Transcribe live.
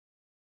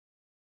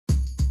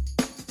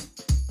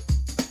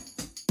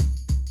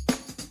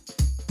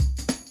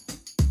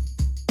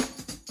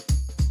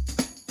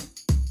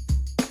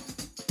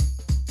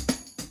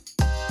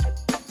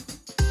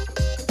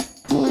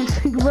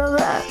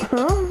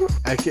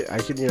I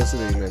can use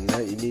an amen.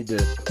 That you need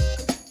to.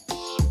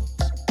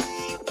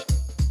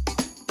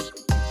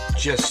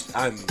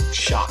 I'm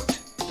shocked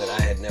that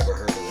I had never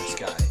heard of this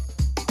guy.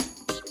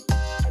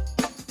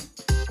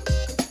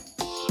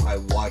 I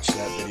watched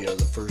that video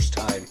the first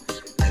time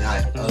and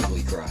I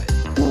ugly cried.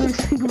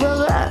 Think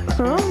about that,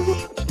 huh?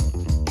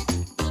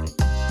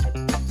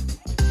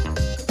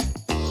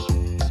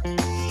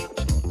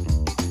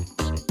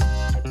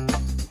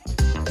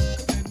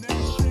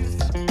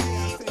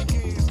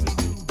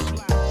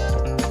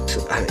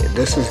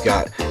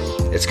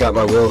 It's got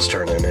my wheels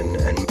turning and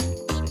Think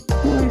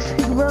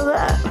about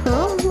that,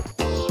 huh?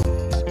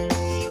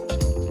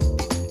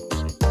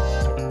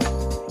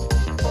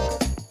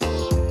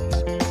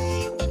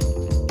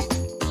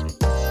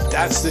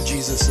 That's the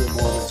Jesus that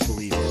Mormons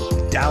believe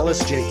in.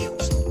 Dallas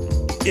Jenkins.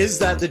 Is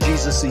that the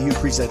Jesus that you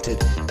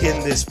presented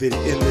in this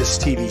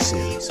TV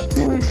series?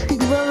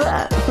 Think about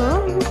that,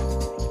 huh?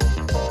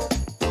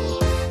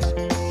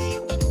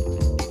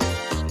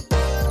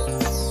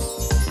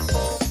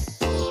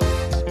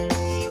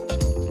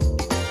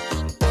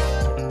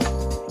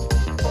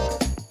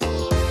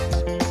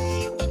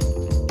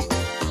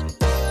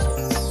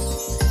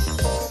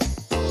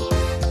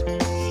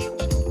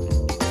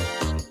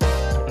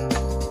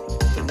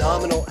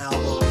 Phenomenal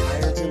album,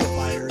 Irons in the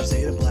Fire,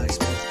 Zeta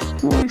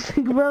Blacksmith.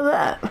 Think about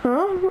that,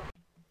 huh?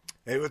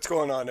 Hey, what's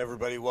going on,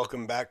 everybody?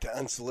 Welcome back to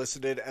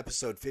Unsolicited,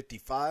 episode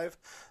 55.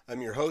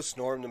 I'm your host,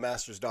 Norm the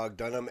Master's Dog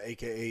Dunham,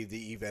 a.k.a.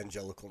 the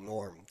Evangelical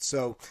Norm.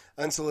 So,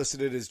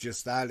 Unsolicited is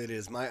just that. It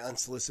is my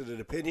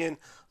unsolicited opinion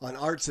on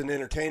arts and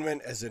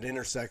entertainment as it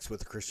intersects with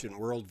the Christian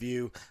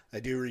worldview. I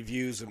do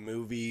reviews of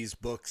movies,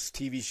 books,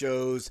 TV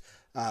shows,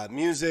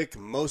 music.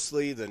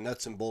 Mostly the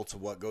nuts and bolts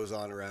of what goes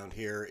on around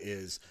here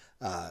is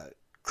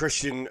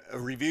Christian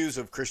reviews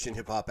of Christian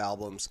hip-hop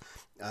albums.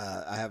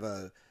 I have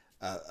a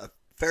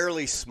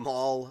fairly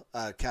small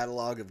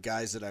catalog of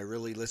guys that I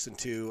really listen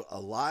to a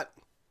lot.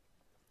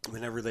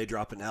 Whenever they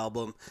drop an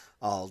album,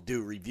 I'll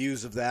do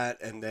reviews of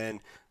that, and then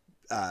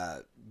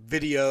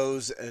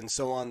videos and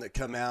so on that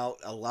come out.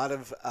 A lot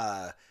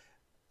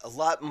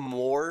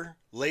more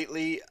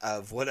lately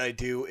of what I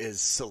do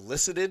is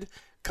solicited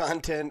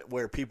content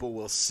where people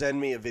will send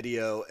me a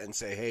video and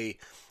say, hey,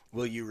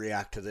 will you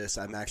react to this?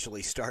 I'm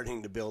actually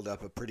starting to build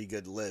up a pretty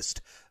good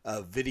list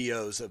of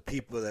videos of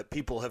people that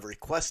people have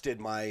requested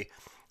my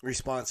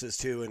responses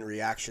to and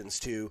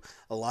reactions to.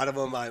 A lot of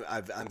them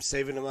I'm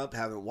saving them up,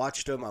 haven't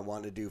watched them. I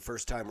want to do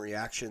first time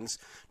reactions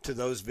to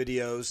those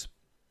videos.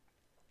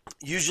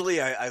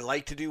 Usually I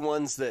like to do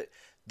ones that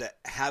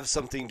have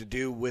something to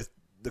do with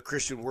the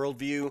Christian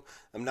worldview.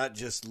 I'm not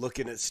just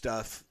looking at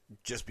stuff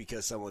just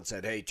because someone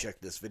said, hey,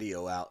 check this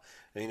video out.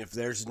 I mean, if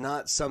there's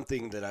not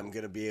something that I'm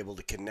going to be able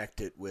to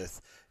connect it with,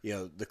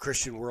 the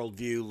Christian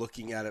worldview,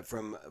 looking at it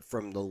from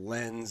the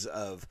lens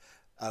of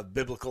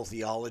biblical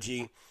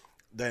theology,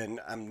 then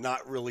I'm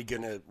not really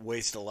going to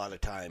waste a lot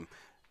of time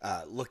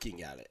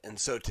looking at it. And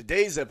so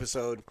today's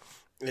episode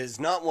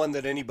is not one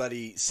that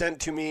anybody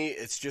sent to me.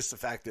 It's just the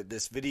fact that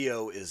this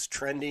video is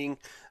trending.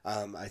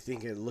 I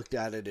think I looked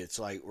at it. It's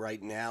like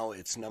right now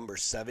it's number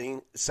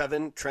seven,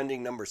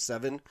 trending number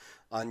 7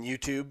 on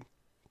YouTube.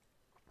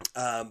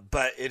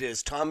 But it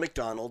is Tom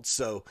MacDonald.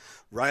 So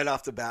right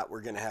off the bat,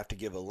 we're going to have to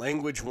give a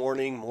language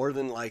warning. More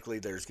than likely,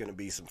 there's going to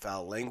be some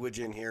foul language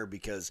in here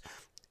because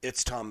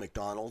it's Tom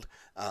MacDonald.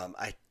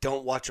 I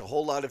don't watch a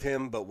whole lot of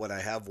him, but what I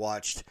have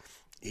watched,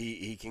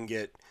 he can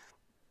get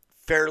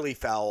fairly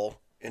foul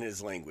in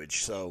his language.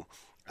 So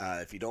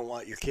if you don't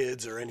want your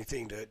kids or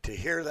anything to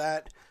hear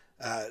that,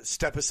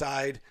 step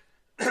aside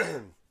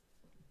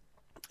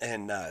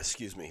and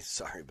excuse me,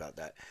 sorry about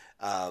that.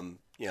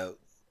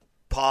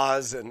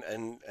 Pause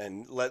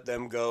and let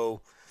them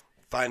go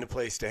find a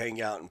place to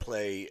hang out and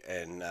play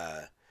and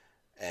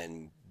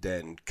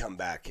then come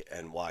back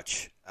and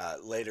watch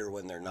later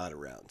when they're not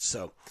around.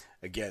 So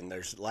again,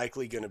 there's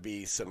likely going to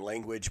be some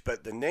language,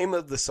 but the name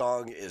of the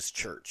song is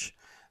Church.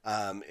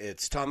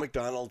 It's Tom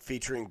MacDonald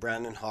featuring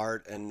Brandon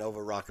Hart and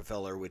Nova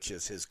Rockefeller, which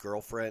is his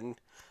girlfriend.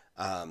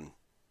 And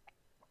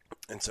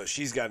so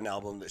she's got an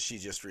album that she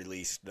just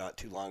released not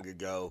too long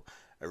ago.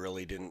 I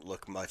really didn't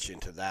look much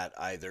into that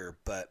either,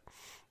 but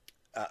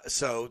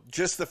so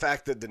just the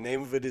fact that the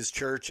name of it is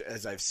Church,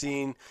 as I've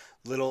seen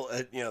little,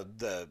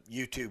 the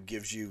YouTube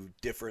gives you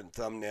different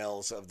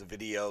thumbnails of the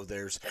video.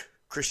 There's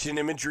Christian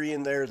imagery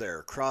in there. There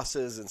are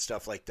crosses and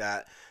stuff like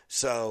that.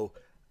 So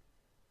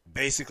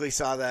basically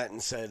saw that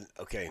and said,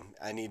 okay,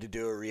 I need to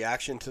do a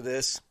reaction to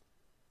this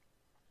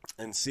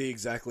and see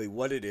exactly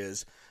what it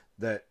is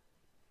that,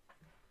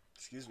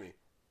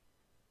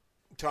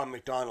 Tom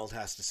MacDonald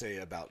has to say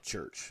about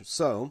church.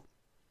 So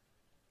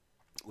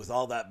with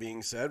all that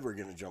being said, we're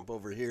going to jump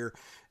over here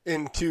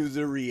into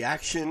the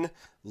reaction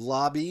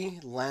lobby,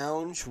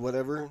 lounge,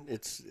 whatever.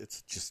 It's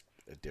just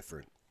a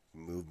different,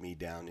 move me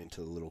down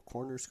into the little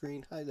corner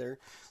screen. Hi there,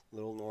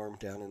 little Norm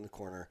down in the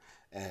corner,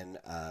 and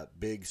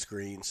big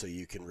screen so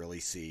you can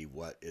really see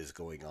what is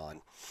going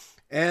on.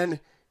 And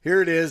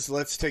here it is.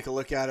 Let's take a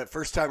look at it.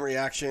 First time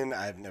reaction.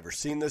 I've never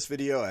seen this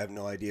video. I have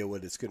no idea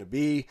what it's going to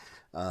be.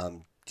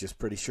 just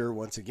pretty sure,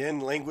 once again,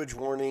 language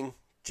warning,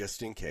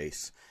 just in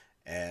case.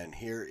 And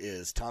here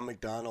is Tom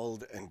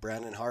McDonald and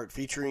Brandon Hart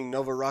featuring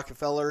Nova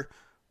Rockefeller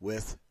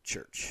with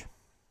Church.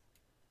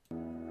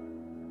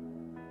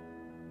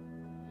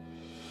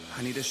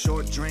 I need a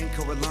short drink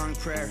or a long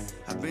prayer.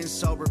 I've been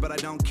sober, but I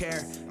don't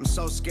care. I'm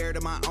so scared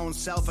of my own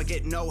self, I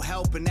get no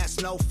help, and that's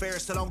no fair,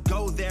 so don't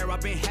go there.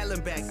 I've been hell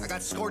and back. I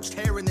got scorched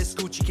hair in this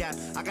Gucci cap.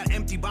 I got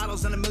empty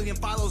bottles and a million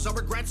follows. I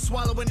regret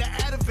swallowing the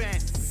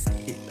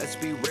Ativan. Yeah, let's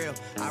be real,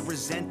 I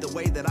resent the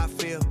way that I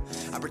feel.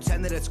 I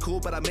pretend that it's cool,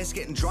 but I miss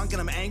getting drunk,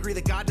 and I'm angry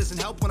that God doesn't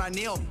help when I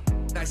kneel.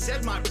 I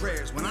said my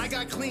prayers. When I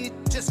got clean,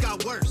 it just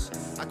got worse.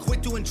 I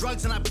quit doing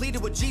drugs and I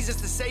pleaded with Jesus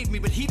to save me,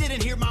 but he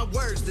didn't hear my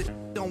words. The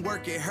don't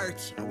work, it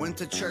hurts. I went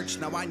to church,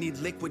 now I need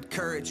liquid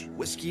courage.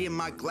 Whiskey in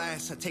my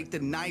glass, I take the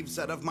knives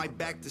out of my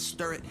back to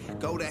stir it.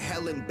 Go to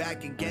hell and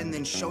back again,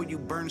 then show you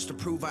burns to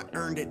prove I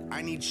earned it.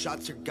 I need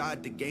shots of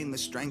God to gain the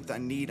strength I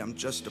need, I'm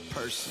just a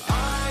person.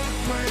 I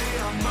pray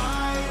on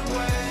my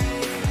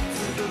way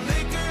to the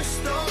liquor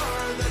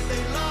store that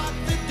they lock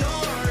the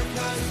door,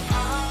 'cause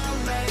I'll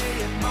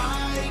lay in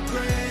my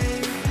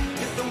grave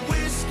if the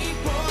whiskey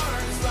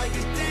pours like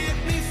it did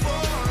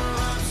before.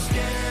 I'm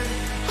scared,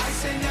 I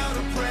send out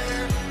a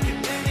prayer.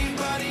 Can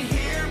anybody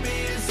hear me?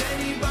 Is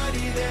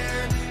anybody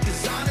there?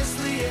 'Cause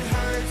honestly it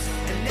hurts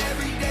and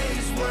every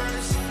day's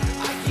worse.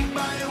 I keep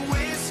buying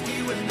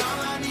whiskey when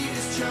all I need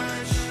is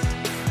church.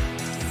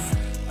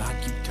 I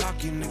keep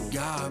talking to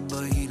God,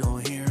 but he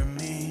don't hear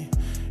me.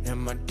 And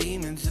my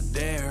demons are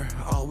there,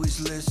 always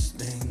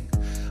listening.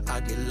 I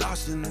get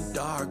lost in the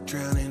dark,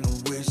 drowning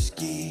in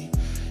whiskey.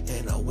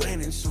 And I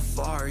went in so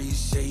far, you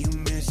say you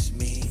miss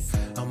me.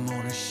 I'm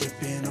on a ship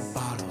in a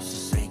bottle,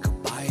 so say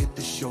goodbye at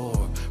the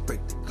shore.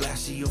 Break the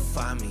glass so you'll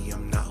find me,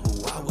 I'm not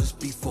who I was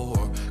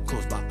before.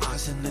 Close my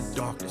eyes in the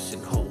darkness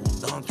and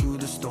hold on through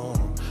the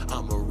storm.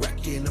 I'm a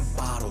wreck in a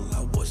bottle,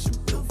 I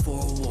wasn't built for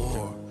a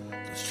war.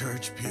 Those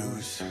church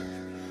pews,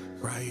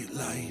 bright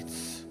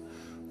lights,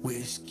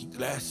 whiskey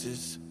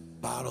glasses,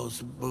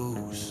 bottles of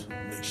booze.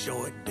 Make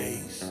short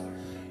days,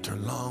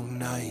 turn long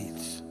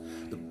nights.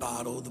 The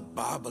bottle, the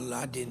Bible,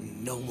 I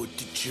didn't know what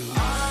to choose.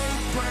 I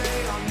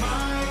pray on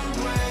my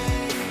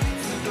way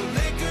to the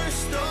liquor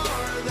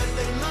store that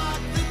they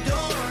lock the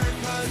door,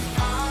 'cause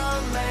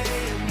I'll lay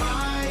in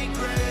my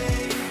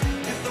grave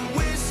if the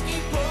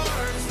whiskey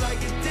pours like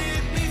it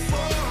did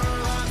before.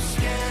 I'm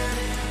scared,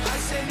 I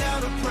send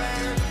out a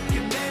prayer.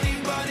 Can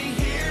anybody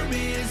hear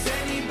me? Is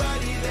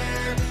anybody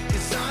there?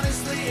 'Cause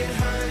honestly it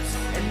hurts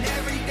and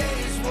every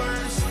day's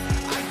worse.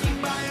 I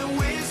keep buying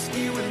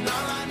whiskey when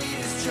all I need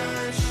is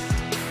church.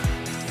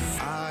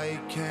 I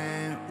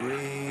can't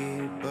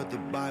read, but the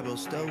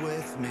Bible's still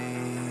with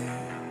me.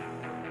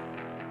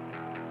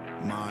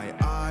 My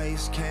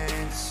eyes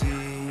can't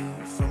see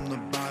from the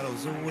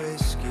bottles of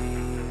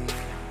whiskey.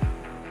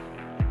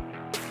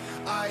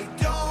 I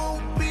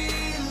don't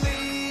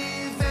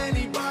believe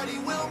anybody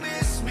will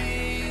miss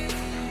me.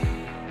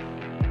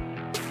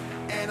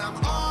 And I'm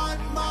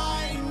on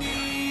my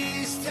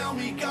knees, tell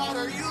me God,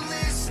 are you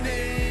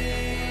listening?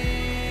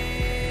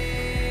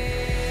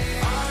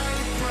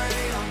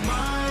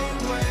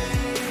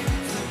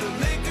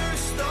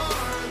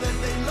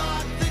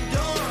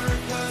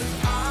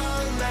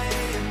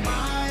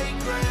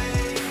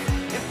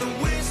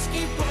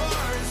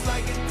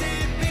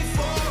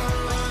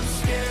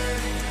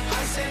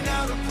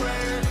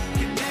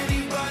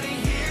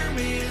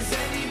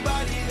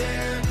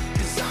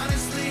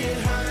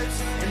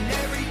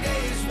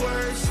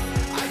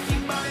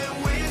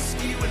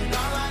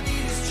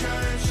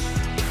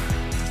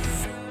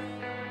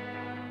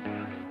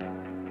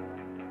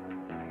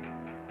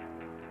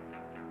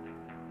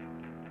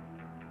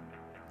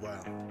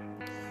 Wow.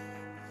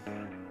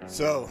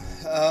 So,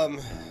 I'm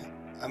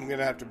going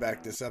to have to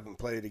back this up and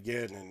play it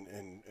again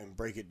and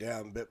break it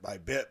down bit by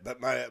bit. But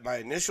my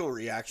initial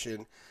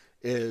reaction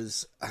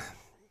is,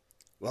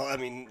 well, I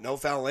mean, no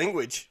foul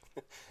language,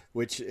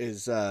 which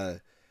is, I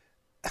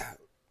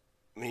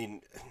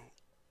mean,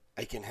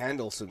 I can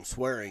handle some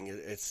swearing.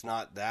 It's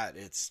not that.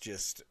 It's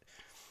just,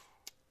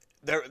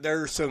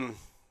 there are some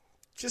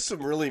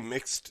really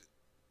mixed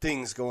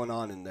things going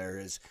on in there.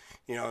 Is,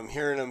 you know, I'm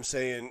hearing them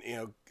saying, you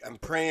know, I'm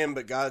praying,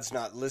 but God's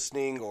not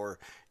listening, or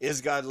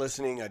is God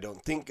listening? I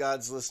don't think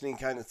God's listening,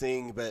 kind of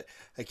thing. But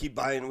I keep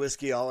buying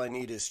whiskey. All I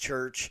need is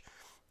church.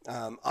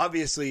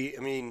 Obviously,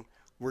 I mean,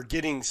 we're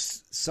getting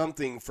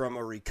something from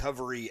a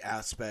recovery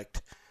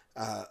aspect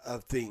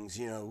of things,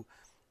 you know,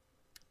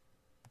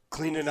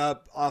 cleaning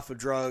up off of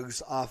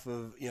drugs, off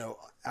of, you know,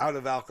 out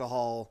of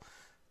alcohol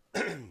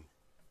and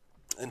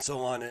so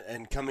on,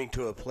 and coming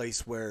to a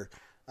place where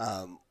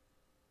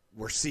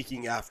we're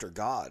seeking after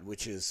God,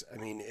 which is, I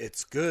mean,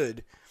 it's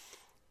good.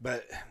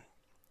 But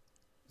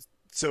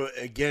so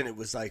again, it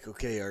was like,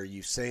 okay, are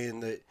you saying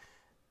that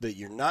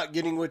you're not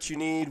getting what you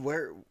need?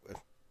 Where,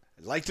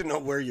 I'd like to know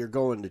where you're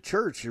going to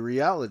church. Your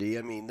reality,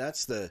 I mean,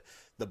 that's the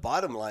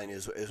bottom line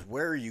is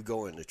where are you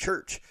going to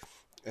church,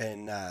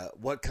 and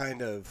what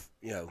kind of,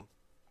 you know,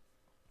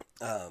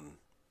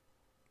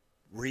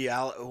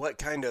 what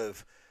kind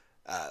of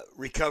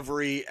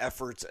recovery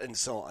efforts and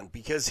so on.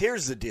 Because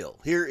here's the deal.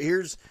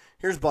 Here's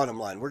bottom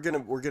line. We're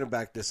gonna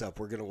back this up.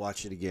 We're gonna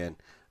watch it again.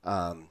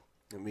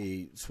 Let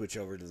me switch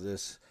over to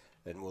this,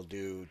 and we'll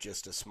do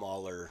just a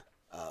smaller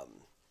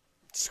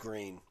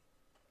screen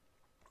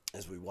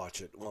as we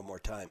watch it one more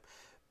time.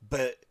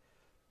 But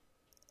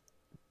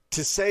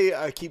to say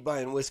I keep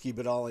buying whiskey,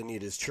 but all I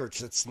need is church,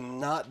 that's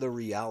not the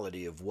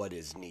reality of what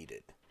is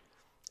needed.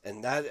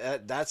 And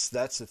that's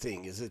the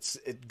thing, is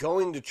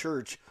going to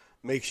church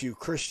makes you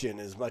Christian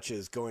as much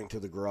as going to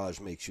the garage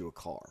makes you a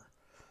car,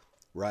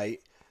 right?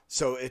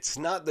 So it's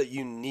not that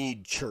you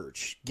need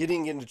church.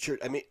 Getting into church,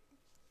 I mean,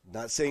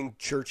 not saying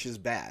church is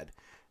bad.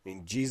 I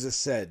mean, Jesus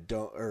said,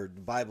 the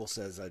Bible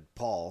says,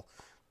 Paul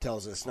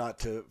tells us not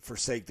to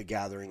forsake the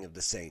gathering of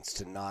the saints,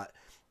 to not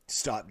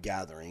stop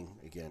gathering.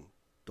 Again,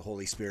 the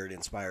Holy Spirit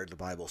inspired the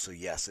Bible, so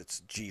yes, it's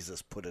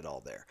Jesus put it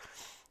all there.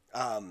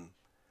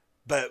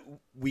 But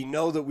we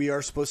know that we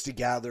are supposed to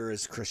gather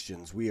as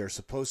Christians. We are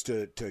supposed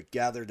to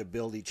gather to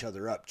build each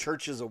other up.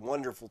 Church is a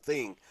wonderful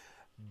thing,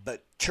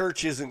 but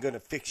church isn't going to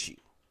fix you.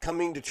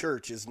 Coming to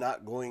church is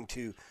not going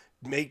to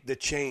make the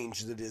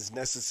change that is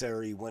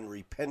necessary when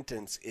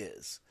repentance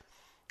is.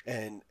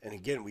 And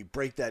again, we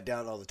break that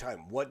down all the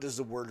time. What does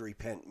the word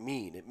repent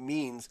mean? It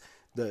means,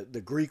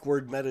 the Greek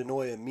word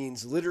metanoia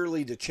means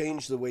literally to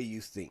change the way you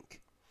think.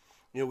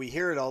 You know, we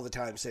hear it all the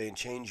time saying,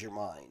 change your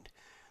mind.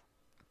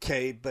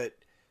 Okay, but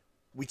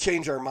we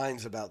change our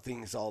minds about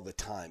things all the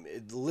time.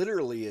 It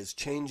literally is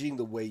changing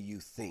the way you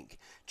think.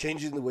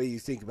 Changing the way you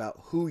think about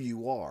who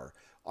you are.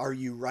 Are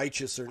you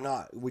righteous or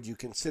not? Would you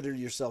consider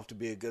yourself to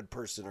be a good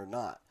person or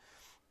not?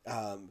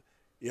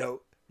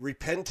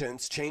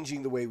 Repentance,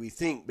 changing the way we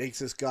think,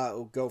 makes us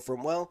go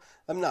from, well,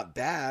 I'm not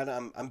bad,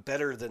 I'm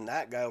better than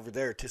that guy over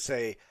there, to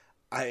say,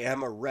 I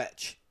am a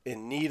wretch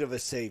in need of a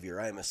Savior.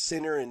 I am a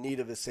sinner in need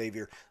of a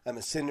Savior. I'm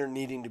a sinner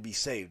needing to be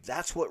saved.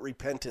 That's what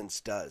repentance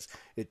does.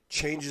 It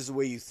changes the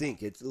way you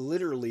think. It's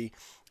literally,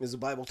 as the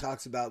Bible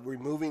talks about,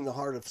 removing the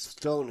heart of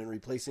stone and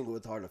replacing it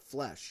with the heart of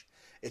flesh.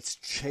 It's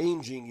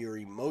changing your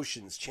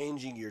emotions,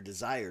 changing your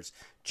desires,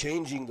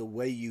 changing the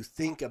way you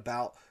think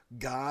about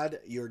God,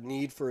 your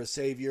need for a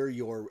Savior,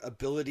 your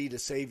ability to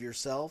save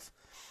yourself.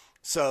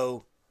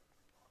 So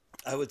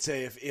I would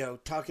say,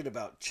 if talking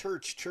about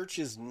church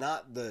is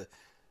not the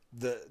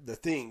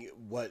thing.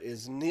 What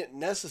is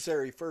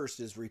necessary first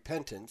is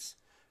repentance,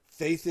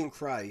 faith in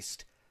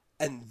Christ,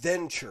 and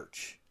then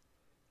church.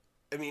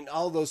 I mean,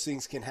 all those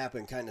things can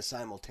happen kind of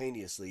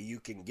simultaneously. You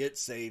can get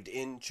saved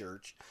in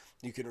church.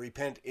 You can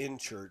repent in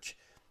church.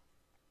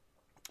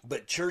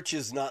 But church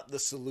is not the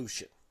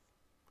solution.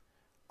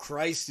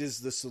 Christ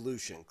is the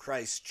solution.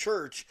 Christ's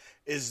church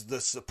is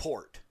the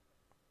support.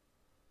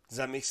 Does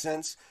that make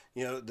sense?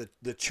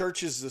 The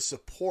church is the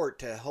support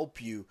to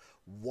help you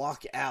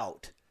walk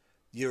out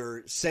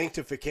your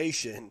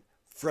sanctification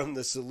from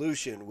the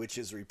solution, which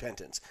is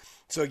repentance.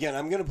 So again,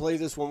 I'm going to play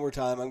this one more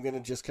time. I'm going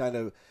to just kind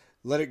of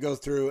let it go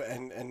through,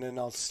 and then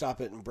I'll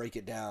stop it and break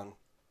it down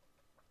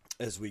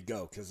as we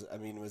go. Because, I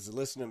mean, was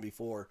listening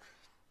before,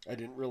 I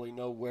didn't really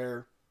know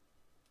where.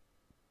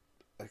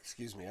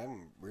 Excuse me,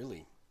 I'm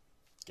really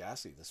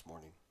gassy this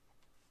morning.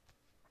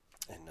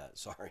 And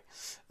sorry.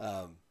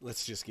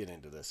 Let's just get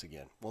into this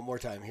again. One more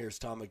time. Here's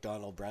Tom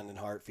McDonald, Brandon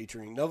Hart,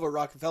 featuring Nova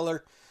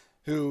Rockefeller,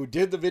 who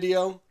did the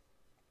video.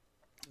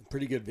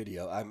 Pretty good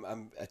video.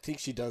 I think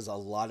she does a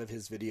lot of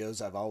his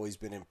videos. I've always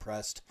been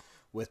impressed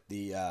with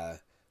the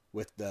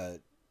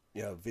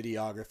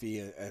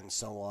videography and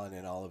so on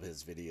in all of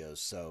his videos.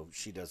 So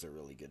she does a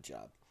really good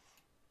job.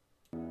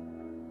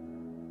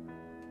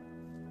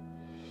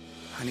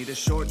 I need a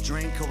short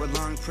drink or a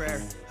long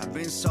prayer. I've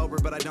been sober,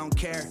 but I don't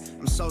care.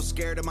 I'm so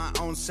scared of my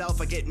own self.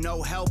 I get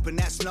no help, and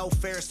that's no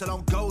fair. So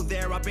don't go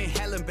there. I've been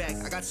hell and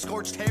back. I got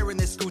scorched hair in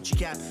this Gucci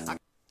cap.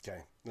 Okay,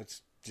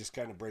 let's just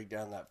kind of break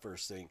down that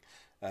first thing.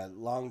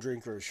 Long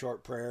drink or a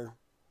short prayer.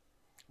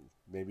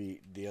 Maybe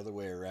the other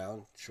way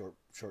around. Short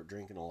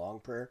drink and a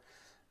long prayer.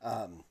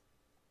 I'm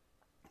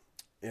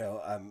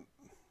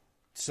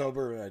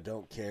sober and I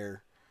don't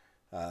care.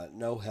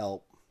 No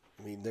help.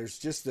 I mean,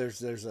 there's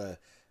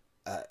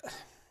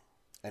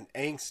an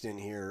angst in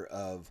here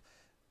of,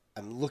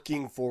 I'm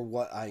looking for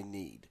what I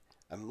need.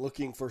 I'm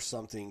looking for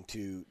something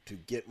to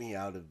get me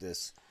out of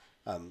this.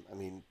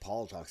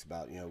 Paul talks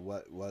about,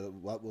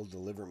 what will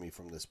deliver me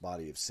from this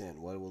body of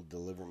sin? What will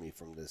deliver me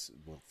from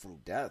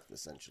death,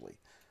 essentially?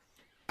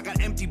 I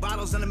got empty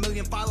bottles and 1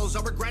 million follows.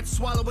 I regret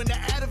swallowing the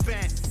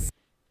Ativan.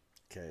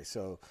 Okay,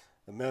 so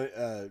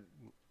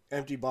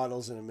empty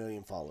bottles and 1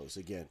 million follows.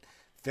 Again,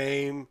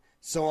 fame,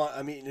 so on.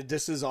 I mean,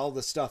 this is all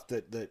the stuff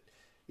that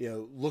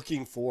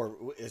looking for.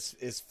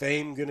 Is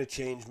fame going to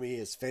change me?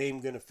 Is fame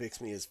going to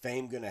fix me? Is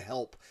fame going to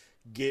help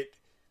get...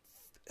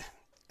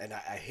 And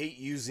I hate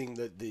using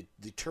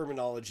the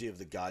terminology of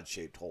the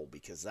God-shaped hole,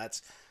 because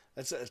that's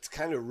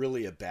kind of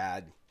really a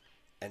bad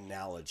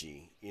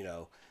analogy.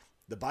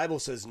 The Bible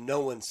says no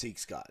one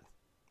seeks God.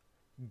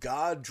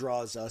 God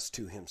draws us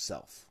to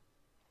himself.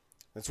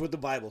 That's what the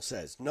Bible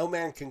says. No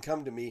man can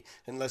come to me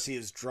unless he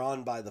is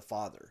drawn by the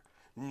Father.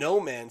 No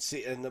man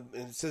and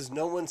it says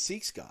no one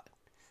seeks God.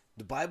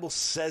 The Bible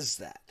says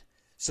that.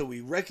 So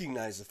we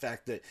recognize the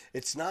fact that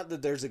it's not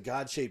that there's a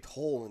God-shaped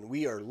hole and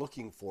we are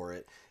looking for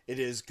it. It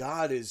is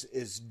God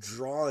is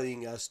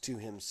drawing us to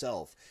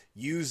himself,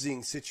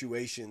 using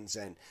situations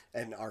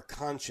and our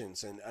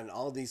conscience and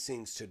all these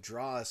things to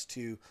draw us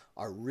to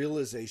our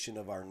realization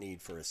of our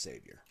need for a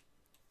Savior.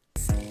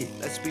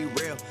 Let's be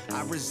real,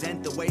 I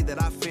resent the way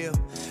that I feel.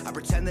 I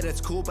pretend that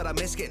it's cool, but I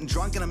miss getting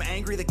drunk, and I'm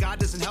angry that God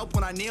doesn't help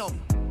when I kneel.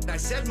 I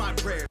said my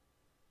prayer.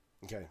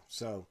 Okay,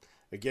 so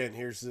again,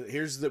 here's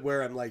the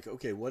where I'm like,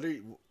 okay, what are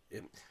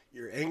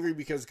you're angry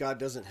because God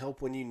doesn't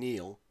help when you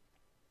kneel.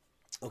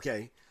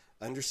 Okay,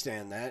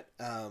 understand that.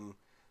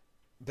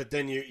 But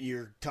then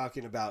you're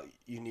talking about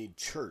you need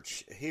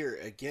church. Here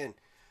again,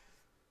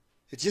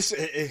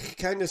 it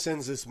kind of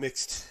sends this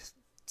mixed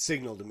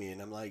signal to me,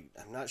 and I'm like,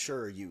 I'm not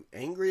sure, are you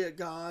angry at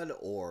God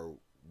or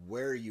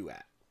where are you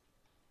at?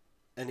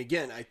 And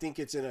again, I think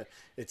it's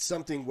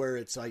something where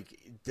it's like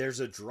there's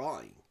a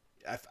drawing.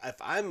 If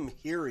I'm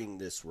hearing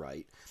this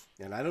right,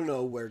 and I don't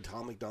know where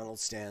Tom McDonald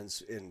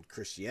stands in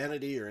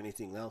Christianity or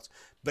anything else,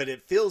 but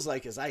it feels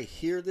like as I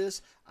hear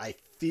this, I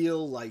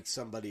feel like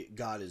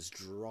God is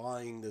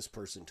drawing this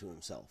person to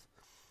himself.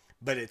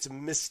 But it's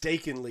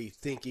mistakenly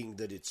thinking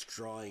that it's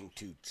drawing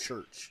to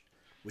church,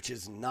 which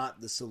is not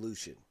the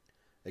solution.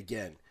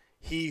 Again,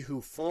 he who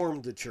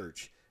formed the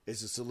church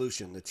is a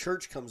solution. The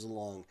church comes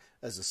along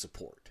as a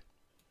support.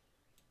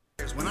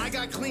 When I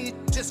got clean,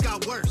 it just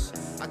got worse.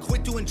 I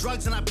quit doing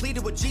drugs and I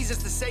pleaded with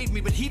Jesus to save me,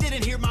 but he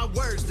didn't hear my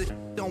words.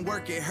 That don't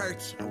work, it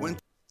hurts.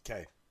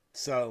 Okay,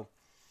 so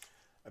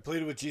I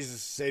pleaded with Jesus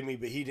to save me,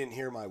 but he didn't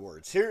hear my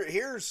words.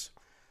 Here's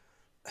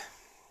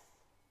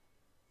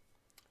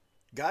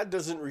God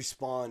doesn't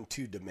respond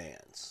to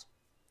demands.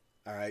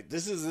 All right,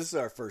 this is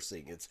our first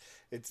thing.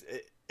 It's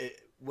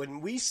when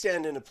we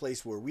stand in a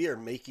place where we are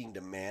making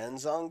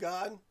demands on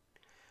God,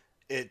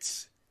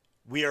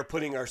 we are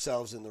putting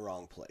ourselves in the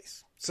wrong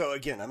place. So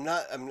again,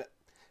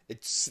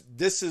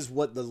 this is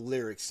what the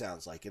lyrics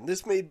sounds like. And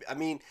this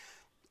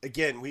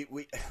again, we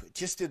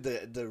just did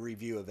the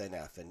review of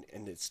NF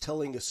and it's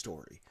telling a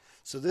story.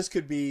 So this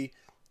could be,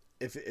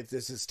 if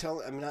this is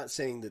I'm not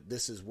saying that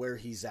this is where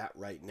he's at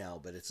right now,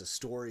 but it's a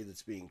story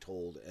that's being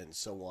told and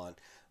so on.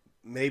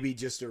 Maybe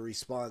just a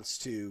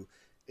response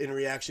in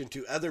reaction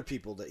to other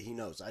people that he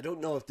knows. I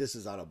don't know if this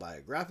is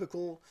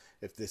autobiographical,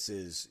 if this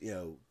is,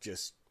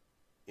 just,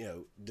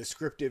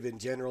 descriptive in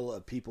general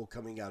of people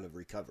coming out of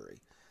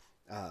recovery,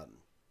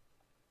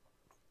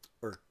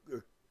 or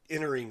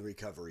entering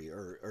recovery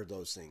or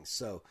those things.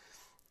 So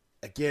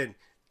again,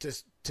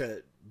 just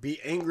to be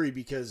angry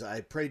because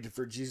I prayed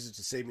for Jesus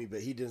to save me,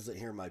 but he doesn't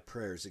hear my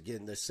prayers.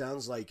 Again, this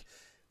sounds like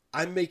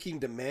I'm making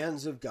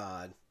demands of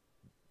God,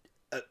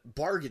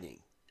 bargaining.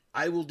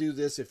 I will do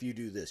this if you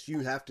do this. You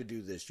have to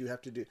do this. You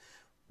have to do.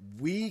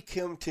 We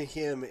come to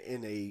him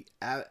in a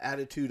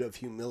attitude of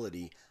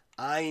humility.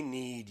 I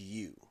need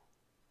you.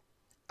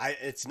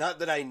 It's not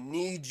that I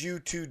need you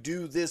to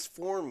do this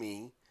for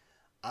me.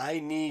 I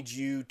need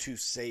you to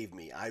save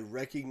me. I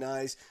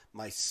recognize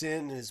my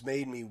sin has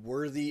made me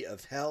worthy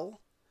of hell,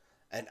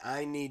 and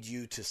I need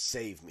you to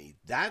save me.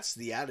 That's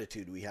the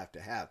attitude we have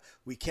to have.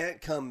 We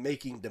can't come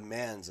making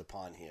demands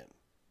upon him.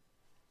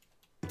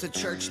 To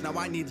church, now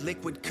I need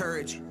liquid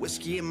courage.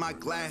 Whiskey in my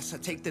glass, I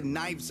take the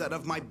knives out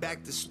of my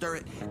back to stir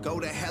it. Go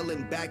to hell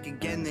and back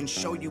again, then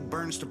show you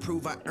burns to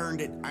prove I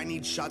earned it. I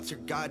need shots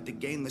of God to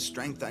gain the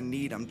strength I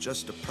need. I'm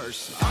just a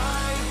person.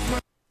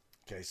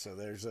 Okay, so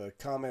there's a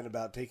comment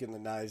about taking the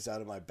knives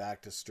out of my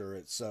back to stir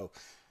it. So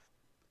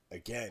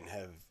again,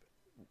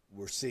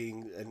 we're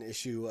seeing an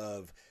issue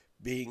of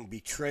being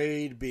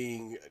betrayed,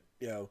 being,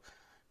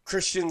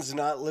 Christians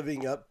not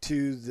living up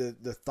to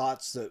the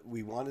thoughts that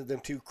we wanted them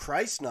to.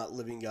 Christ not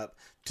living up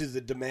to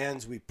the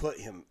demands we put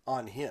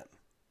on him.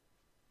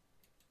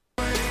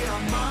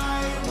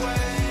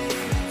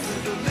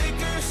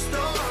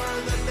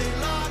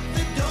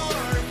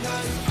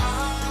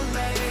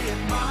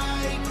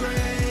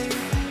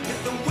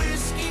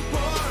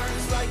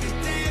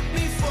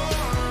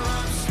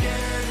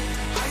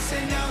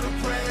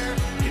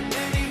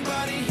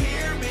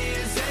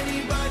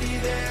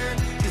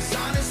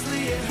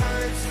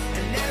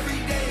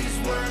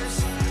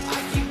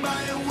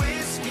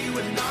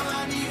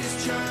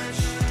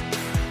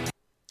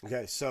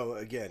 Okay, so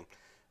again,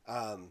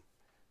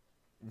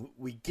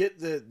 we get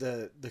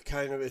the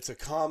kind of, it's a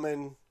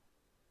common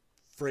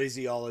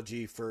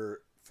phraseology for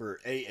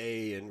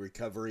AA and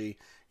recovery.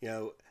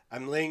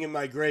 I'm laying in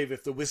my grave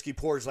if the whiskey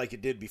pours like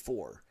it did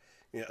before.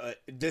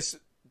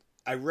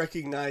 I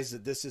recognize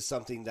that this is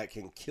something that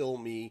can kill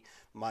me,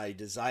 my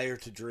desire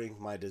to drink,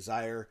 my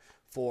desire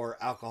for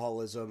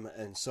alcoholism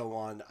and so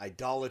on,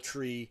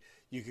 idolatry,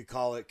 you could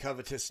call it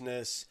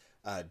covetousness,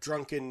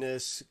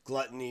 drunkenness,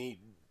 gluttony.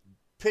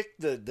 Pick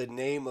the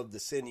name of the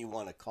sin you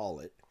want to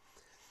call it.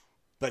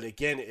 But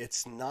again,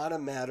 it's not a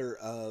matter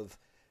of,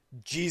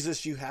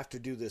 Jesus, you have to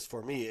do this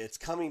for me. It's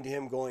coming to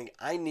him going,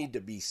 I need to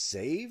be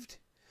saved.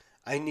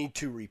 I need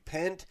to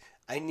repent.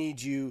 I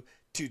need you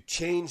to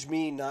change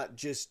me, not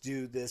just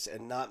do this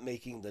and not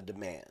making the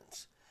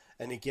demands.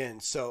 And again,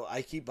 so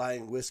I keep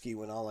buying whiskey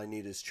when all I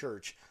need is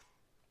church.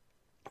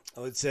 I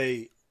would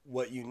say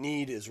what you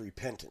need is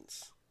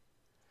repentance,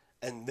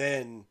 and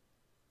then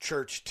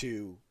church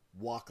to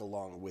walk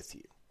along with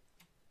you.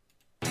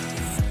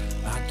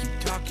 I keep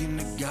talking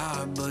to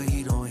God, but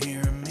he don't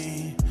hear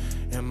me.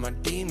 And my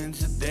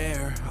demons are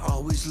there,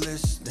 always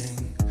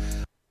listening.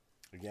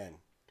 Again,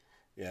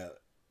 yeah,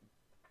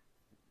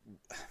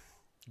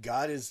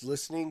 God is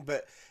listening,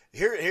 but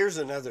here's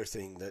another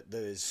thing that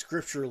is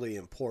scripturally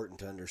important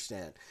to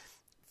understand.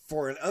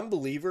 For an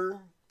unbeliever,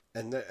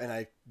 and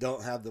I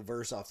don't have the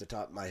verse off the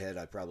top of my head,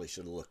 I probably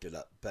should have looked it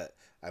up, but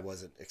I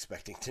wasn't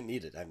expecting to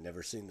need it. I've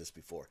never seen this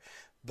before.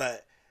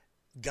 But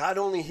God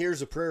only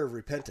hears a prayer of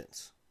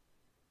repentance.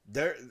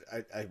 There,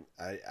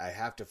 I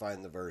have to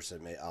find the verse,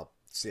 and I'll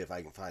see if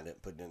I can find it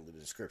and put it in the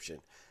description.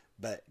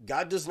 But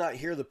God does not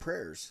hear the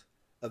prayers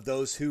of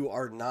those who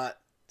are not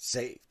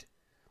saved.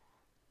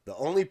 The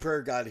only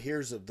prayer God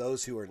hears of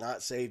those who are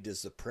not saved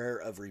is the prayer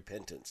of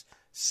repentance.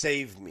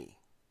 Save me.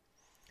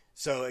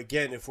 So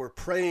again, if we're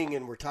praying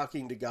and we're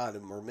talking to God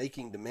and we're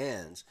making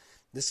demands,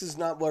 this is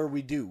not what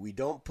we do. We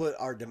don't put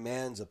our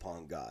demands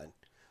upon God.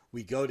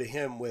 We go to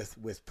him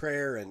with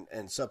prayer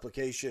and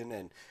supplication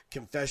and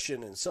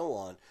confession and so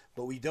on,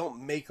 but we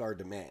don't make our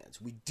demands.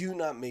 We do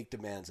not make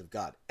demands of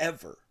God,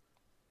 ever.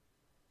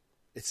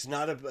 It's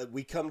not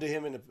we come to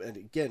him, and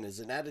again, as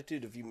an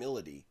attitude of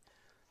humility.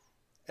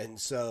 And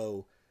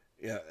so,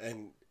 yeah,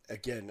 and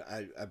again,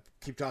 I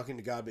keep talking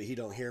to God, but he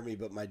don't hear me,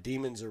 but my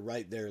demons are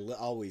right there,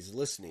 always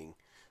listening.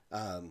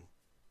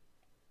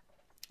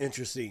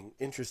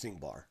 Interesting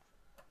bar.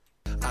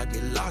 I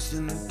get lost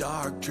in the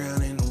dark,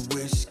 drowning in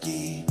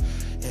whiskey.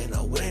 And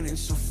I went in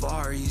so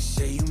far, you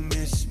say you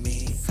miss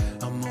me.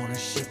 I'm on a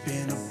ship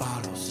in a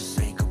bottle,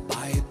 so say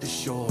goodbye at the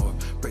shore.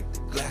 Break the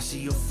glass so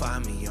you'll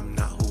find me, I'm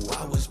not who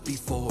I was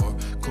before.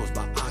 Close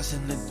my eyes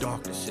in the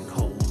darkness and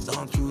hold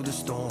on through the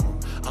storm.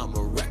 I'm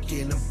a wreck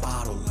in a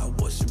bottle, I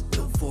wasn't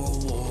built for a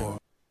war.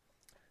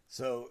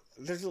 So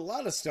there's a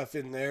lot of stuff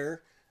in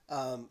there.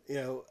 I'm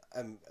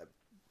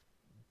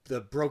the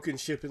broken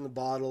ship in the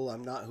bottle.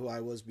 I'm not who I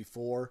was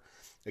before.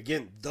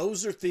 Again,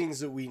 those are things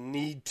that we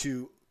need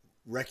to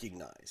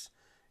recognize.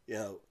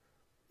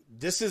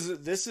 This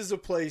is a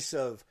place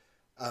of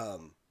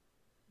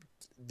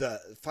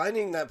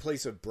finding that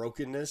place of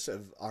brokenness,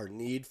 of our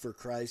need for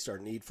Christ, our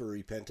need for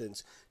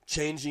repentance,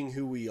 changing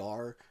who we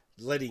are,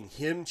 letting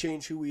him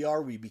change who we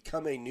are. We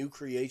become a new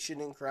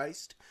creation in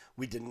Christ.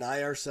 We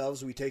deny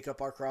ourselves, we take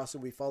up our cross,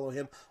 and we follow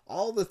him.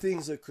 All the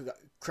things that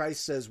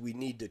Christ says we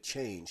need to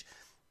change.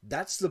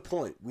 That's the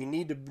point. We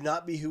need to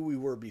not be who we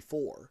were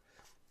before.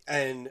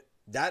 And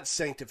that's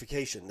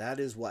sanctification. That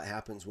is what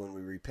happens when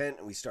we repent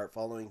and we start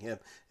following him,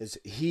 is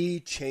he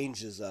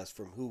changes us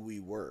from who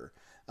we were.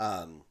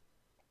 And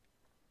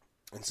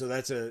so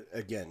that's a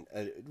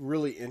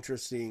really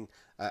interesting.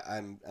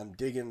 I'm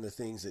digging the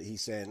things that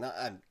he's saying.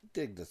 I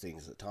dig the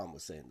things that Tom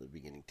was saying at the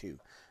beginning too.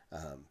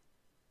 I'm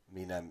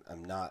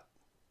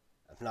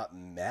not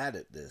mad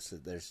at this.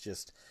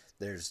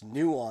 There's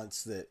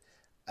nuance that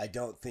I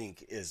don't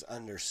think is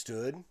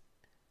understood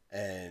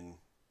and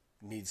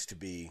needs to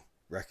be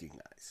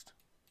recognized.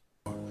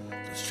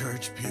 The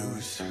church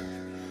pews,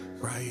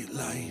 bright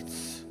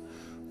lights,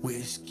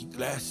 whiskey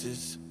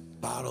glasses,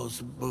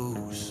 bottles of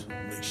booze,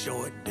 make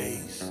short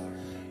days,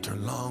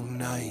 turn long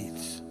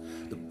nights.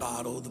 The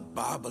bottle, the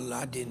Bible,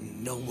 I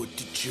didn't know what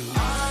to choose.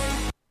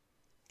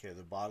 Okay,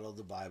 the bottle of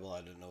the Bible,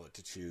 I didn't know what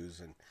to choose.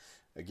 And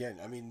again,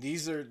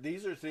 these are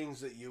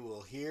things that you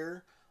will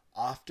hear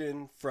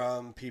often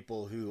from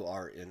people who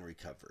are in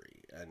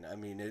recovery. And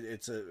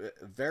it's a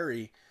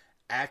very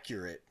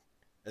accurate,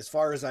 as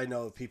far as I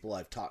know of people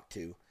I've talked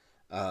to.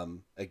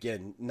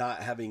 Again,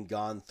 not having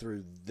gone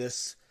through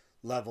this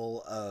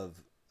level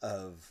of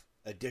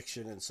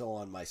addiction and so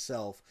on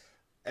myself,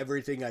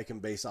 everything I can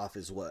base off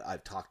is what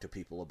I've talked to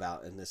people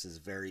about, and this is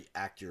very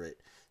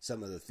accurate,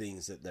 some of the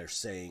things that they're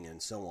saying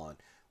and so on.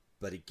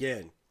 But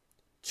again,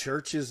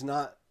 church is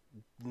not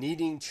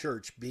needing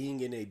church, being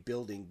in a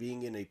building,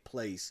 being in a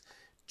place.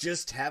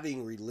 Just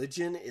having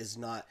religion is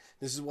not.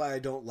 This is why I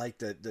don't like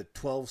the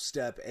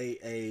 12-step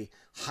AA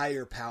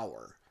higher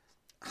power.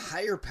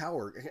 Higher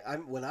power.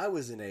 When I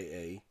was in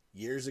AA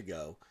years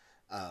ago,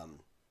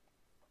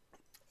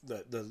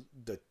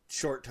 the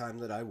short time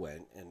that I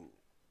went, and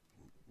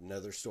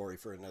another story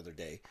for another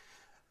day.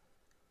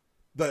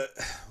 But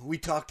we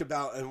talked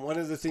about, and one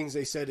of the things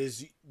they said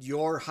is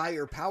your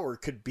higher power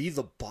could be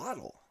the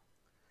bottle.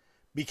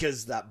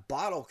 Because that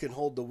bottle can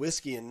hold the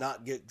whiskey and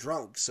not get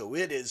drunk, so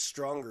it is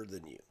stronger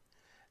than you.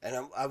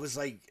 And I was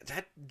like,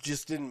 that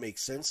just didn't make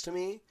sense to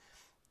me.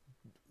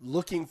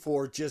 Looking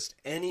for just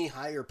any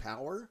higher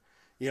power.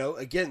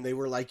 Again, they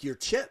were like your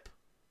chip.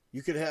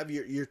 You could have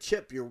your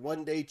chip, your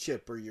 1-day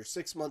chip, or your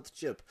 6-month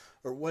chip,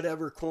 or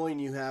whatever coin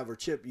you have or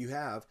chip you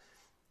have,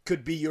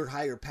 could be your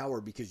higher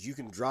power, because you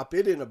can drop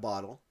it in a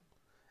bottle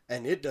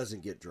and it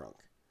doesn't get drunk.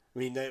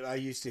 I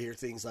used to hear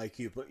things like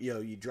you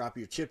drop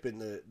your chip in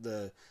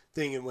the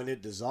thing, and when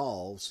it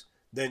dissolves,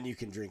 then you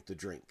can drink the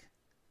drink.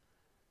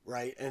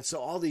 Right? And so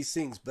all these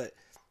things, but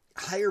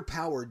higher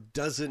power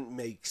doesn't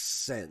make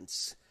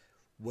sense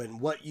when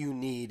what you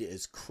need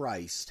is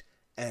Christ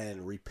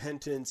and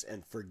repentance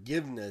and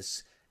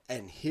forgiveness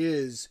and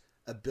his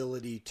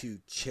ability to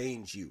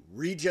change you.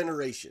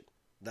 Regeneration.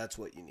 That's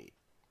what you need.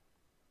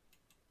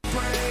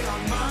 Pray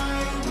on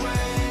my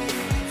way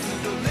to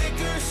the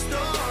liquor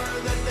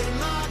store that they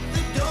lock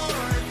the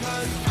door,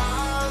 'cause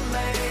I'll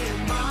lay in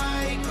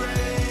my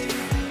grave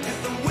if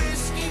the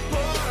whiskey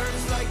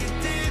pours like it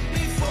did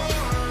before.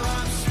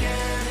 I'm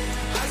scared,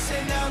 I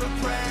send out a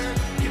prayer.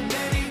 Can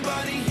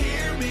anybody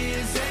hear me?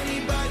 Is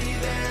anybody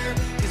there?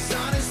 'Cause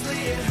honestly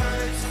it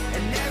hurts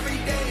and every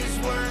day is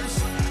worse.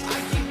 I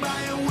keep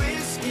buying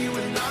whiskey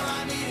when all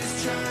I need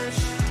is church.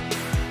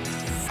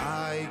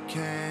 I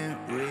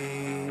can't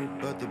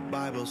read, but the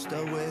Bible's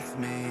still with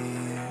me.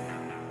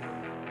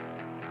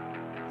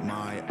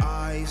 My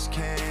eyes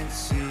can't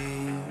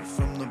see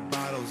from the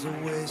bottles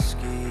of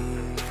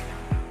whiskey.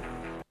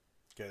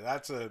 Okay,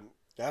 that's a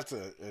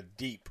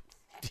deep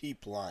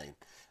line.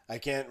 I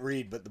can't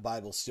read, but the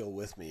Bible's still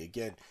with me.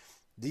 Again,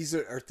 these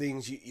are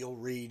things you'll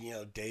read. You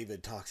know,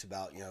 David talks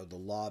about, you know, the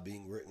law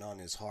being written on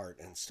his heart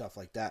and stuff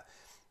like that.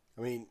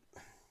 I mean,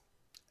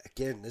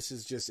 again, this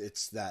is just,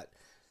 it's that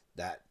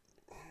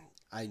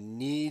I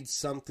need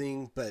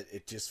something, but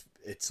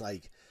it's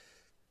like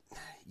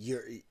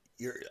you're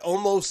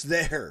almost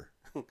there.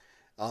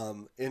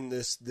 In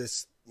this,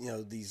 you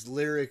know, these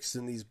lyrics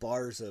and these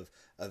bars of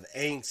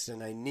angst,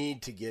 and I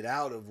need to get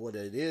out of what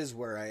it is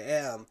where I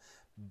am,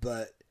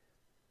 but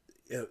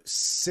you know,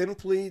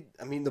 simply,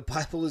 I mean, the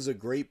Bible is a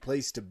great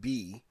place to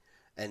be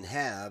and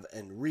have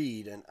and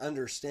read and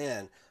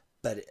understand,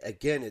 but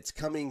again, it's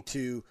coming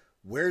to,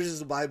 where does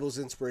the Bible's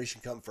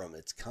inspiration come from?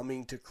 It's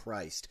coming to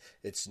Christ.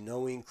 It's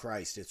knowing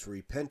Christ. It's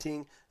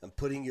repenting and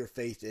putting your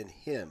faith in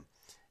him.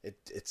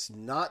 It's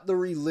not the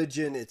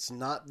religion. It's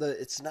not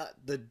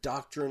the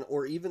doctrine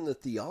or even the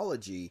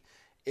theology.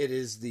 It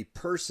is the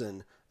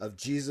person of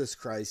Jesus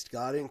Christ,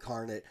 God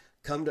incarnate,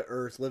 come to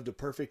earth, lived a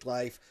perfect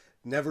life,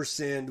 never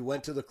sinned,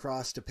 went to the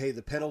cross to pay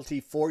the penalty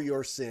for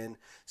your sin,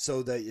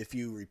 so that if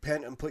you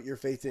repent and put your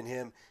faith in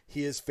him,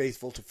 he is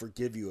faithful to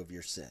forgive you of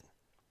your sin.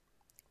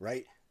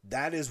 Right?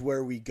 That is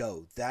where we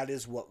go. That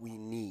is what we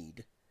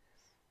need.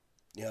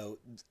 You know,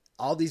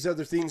 all these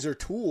other things are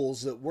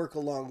tools that work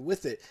along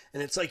with it.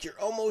 And it's like, you're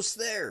almost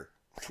there.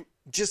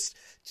 just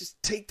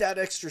take that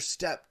extra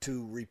step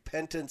to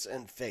repentance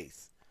and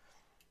faith.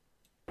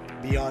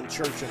 Beyond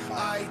church and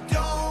Bible. I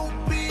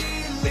don't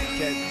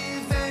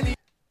believe any.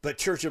 But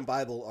church and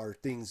Bible are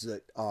things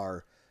that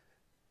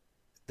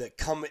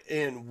come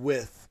in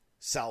with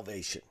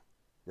salvation.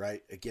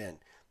 Right? Again,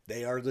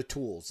 they are the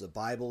tools. The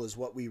Bible is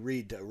what we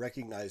read to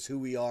recognize who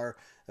we are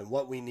and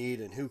what we need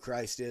and who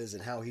Christ is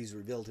and how he's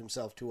revealed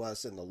himself to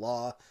us, and the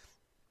law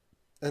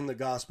and the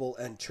gospel.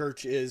 And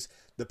church is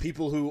the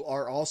people who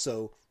are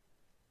also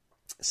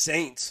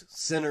saints,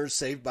 sinners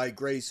saved by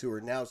grace, who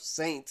are now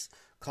saints,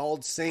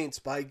 called saints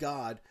by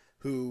God,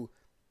 who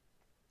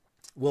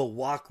will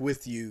walk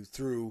with you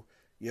through,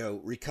 you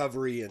know,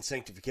 recovery and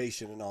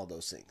sanctification and all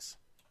those things.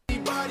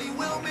 Anybody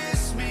will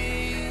miss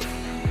me,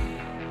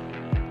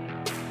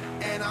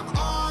 and I'm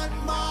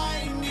on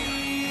my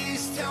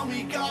knees. Tell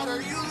me, God,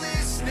 are you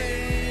listening?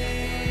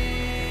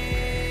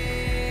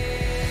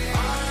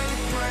 I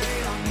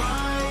pray on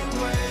my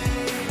way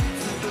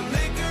to the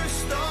liquor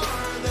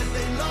store that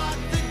they lock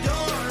the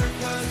door,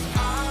 'cause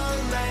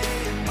I'll lay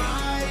in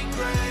my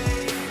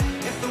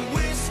grave if the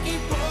whiskey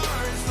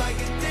pours like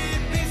it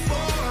did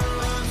before.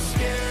 I'm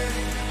scared,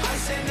 I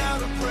send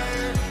out a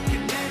prayer.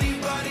 Can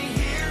anybody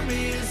hear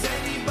me? Is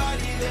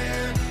anybody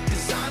there?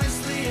 'Cause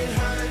honestly it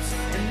hurts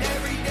and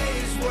every day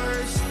is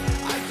worse.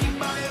 I keep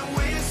buying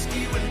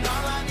whiskey when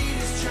all I need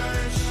is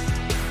church.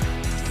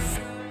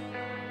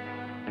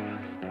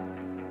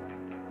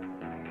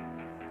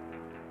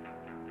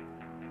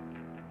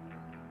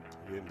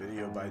 Good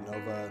video by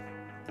Nova.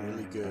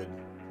 Really good.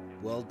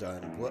 Well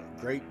done. What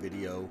great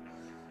video.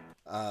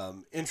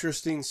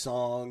 Interesting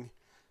song.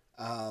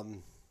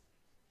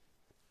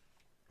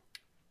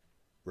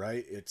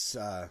 Right? It's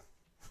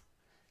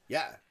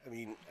yeah, I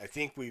mean, I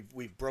think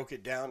we've broke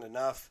it down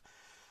enough.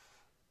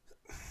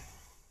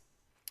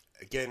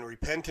 Again,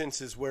 repentance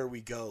is where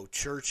we go.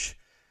 Church,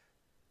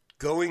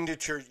 going to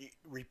church,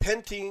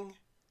 repenting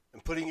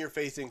and putting your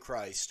faith in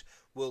Christ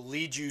will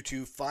lead you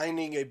to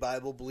finding a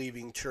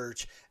Bible-believing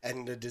church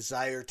and a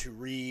desire to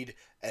read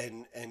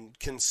and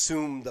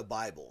consume the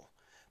Bible.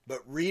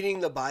 But reading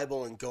the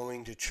Bible and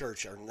going to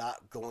church are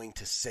not going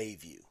to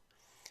save you.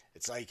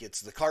 It's like it's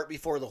the cart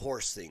before the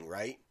horse thing,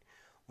 right?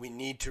 We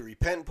need to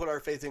repent and put our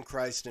faith in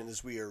Christ, and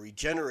as we are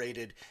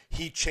regenerated,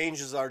 he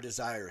changes our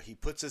desire. He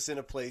puts us in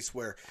a place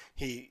where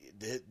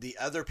the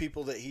other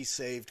people that he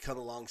saved come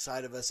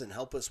alongside of us and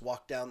help us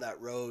walk down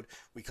that road.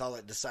 We call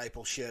it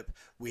discipleship.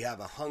 We have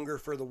a hunger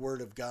for the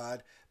Word of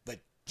God, but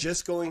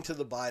just going to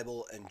the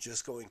Bible and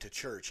just going to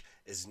church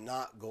is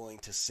not going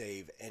to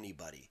save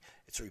anybody.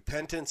 It's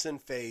repentance and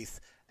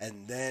faith,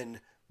 and then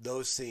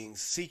those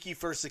things. Seek ye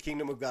first the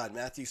kingdom of God.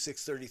 Matthew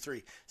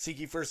 6:33. Seek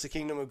ye first the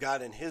kingdom of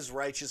God and his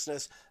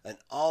righteousness, and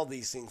all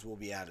these things will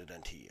be added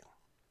unto you.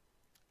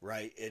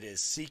 Right? It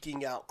is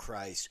seeking out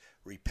Christ,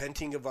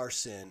 repenting of our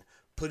sin,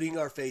 putting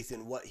our faith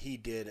in what he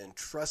did, and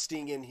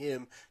trusting in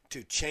him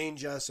to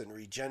change us and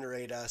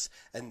regenerate us.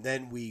 And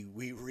then we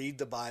read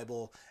the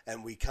Bible,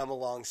 and we come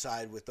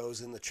alongside with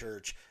those in the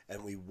church,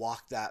 and we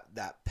walk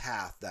that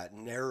path, that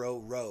narrow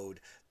road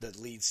that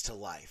leads to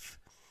life.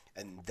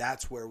 And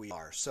that's where we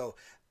are. So,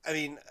 I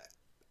mean,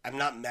 I'm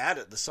not mad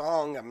at the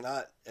song. I'm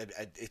not.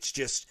 It's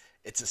just,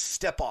 it's a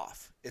step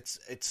off.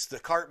 It's the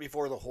cart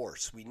before the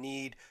horse. We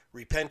need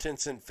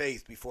repentance and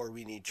faith before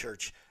we need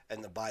church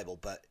and the Bible.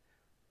 But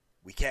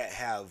we can't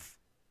have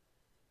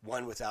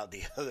one without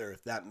the other,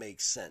 if that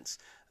makes sense.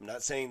 I'm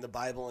not saying the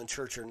Bible and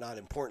church are not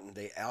important.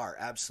 They are,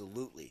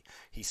 absolutely.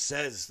 He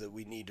says that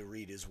we need to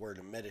read his word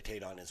and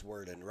meditate on his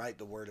word and write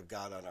the word of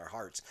God on our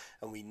hearts.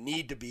 And we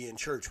need to be in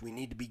church. We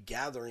need to be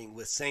gathering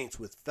with saints,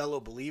 with fellow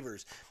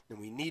believers, and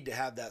we need to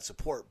have that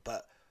support.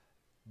 But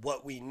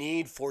what we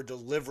need for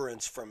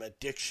deliverance from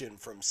addiction,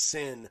 from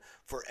sin,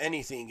 for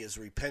anything is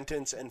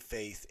repentance and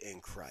faith in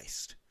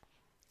Christ.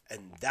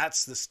 And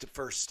that's the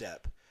first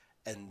step.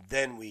 And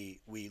then we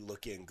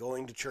look in.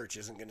 Going to church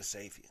isn't going to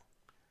save you.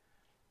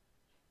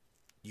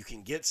 You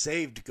can get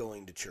saved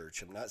going to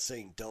church. I'm not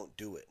saying don't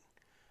do it.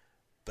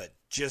 But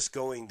just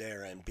going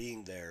there and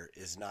being there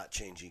is not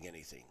changing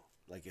anything.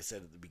 Like I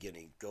said at the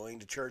beginning, going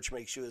to church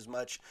makes you as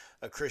much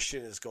a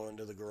Christian as going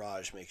to the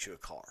garage makes you a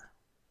car.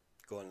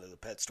 Going to the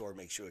pet store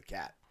makes you a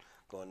cat.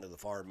 Going to the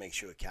farm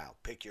makes you a cow.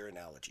 Pick your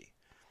analogy.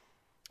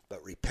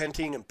 But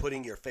repenting and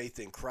putting your faith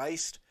in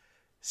Christ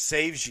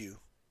saves you,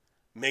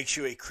 makes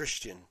you a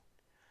Christian,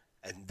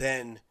 and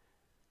then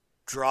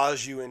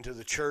draws you into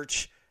the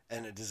church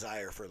and a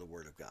desire for the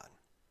Word of God.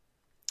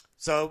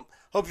 So,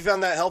 hope you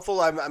found that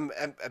helpful. I'm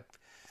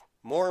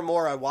more and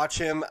more I watch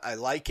him. I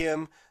like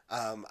him.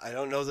 I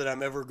don't know that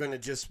I'm ever going to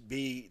just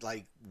be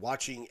like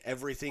watching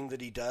everything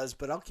that he does,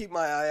 but I'll keep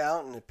my eye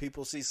out, and if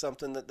people see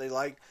something that they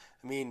like,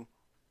 I mean,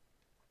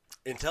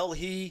 until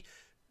he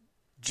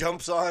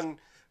jumps on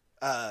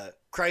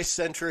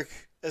Christ-centric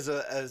as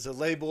a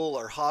label,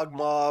 or Hog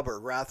Mob, or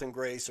Wrath and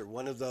Grace, or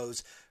one of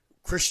those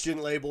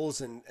Christian labels,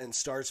 and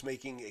starts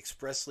making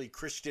expressly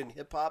Christian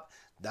hip-hop,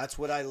 that's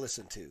what I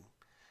listen to.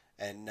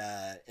 And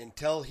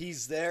until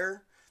he's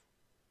there,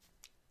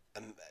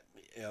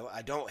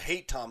 I don't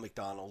hate Tom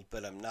MacDonald,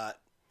 but I'm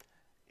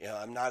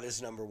not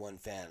his number one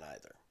fan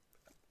either.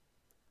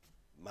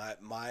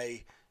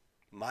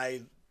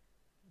 My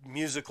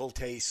musical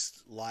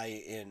tastes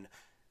lie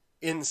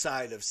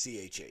inside of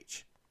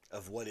CHH,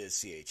 of what is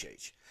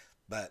CHH.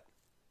 But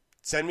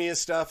send me his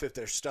stuff if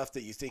there's stuff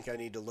that you think I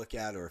need to look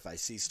at, or if I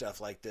see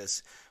stuff like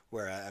this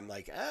where I'm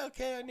like,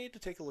 okay, I need to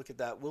take a look at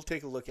that. We'll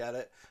take a look at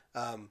it.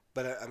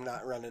 But I'm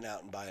not running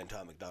out and buying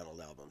Tom MacDonald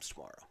albums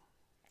tomorrow.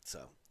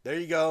 So there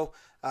you go.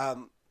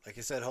 Like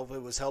I said, hopefully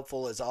it was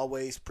helpful. As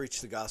always, preach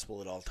the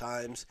gospel at all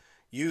times.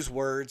 Use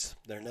words.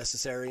 They're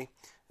necessary.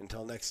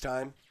 Until next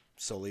time,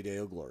 Soli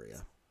Deo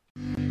Gloria.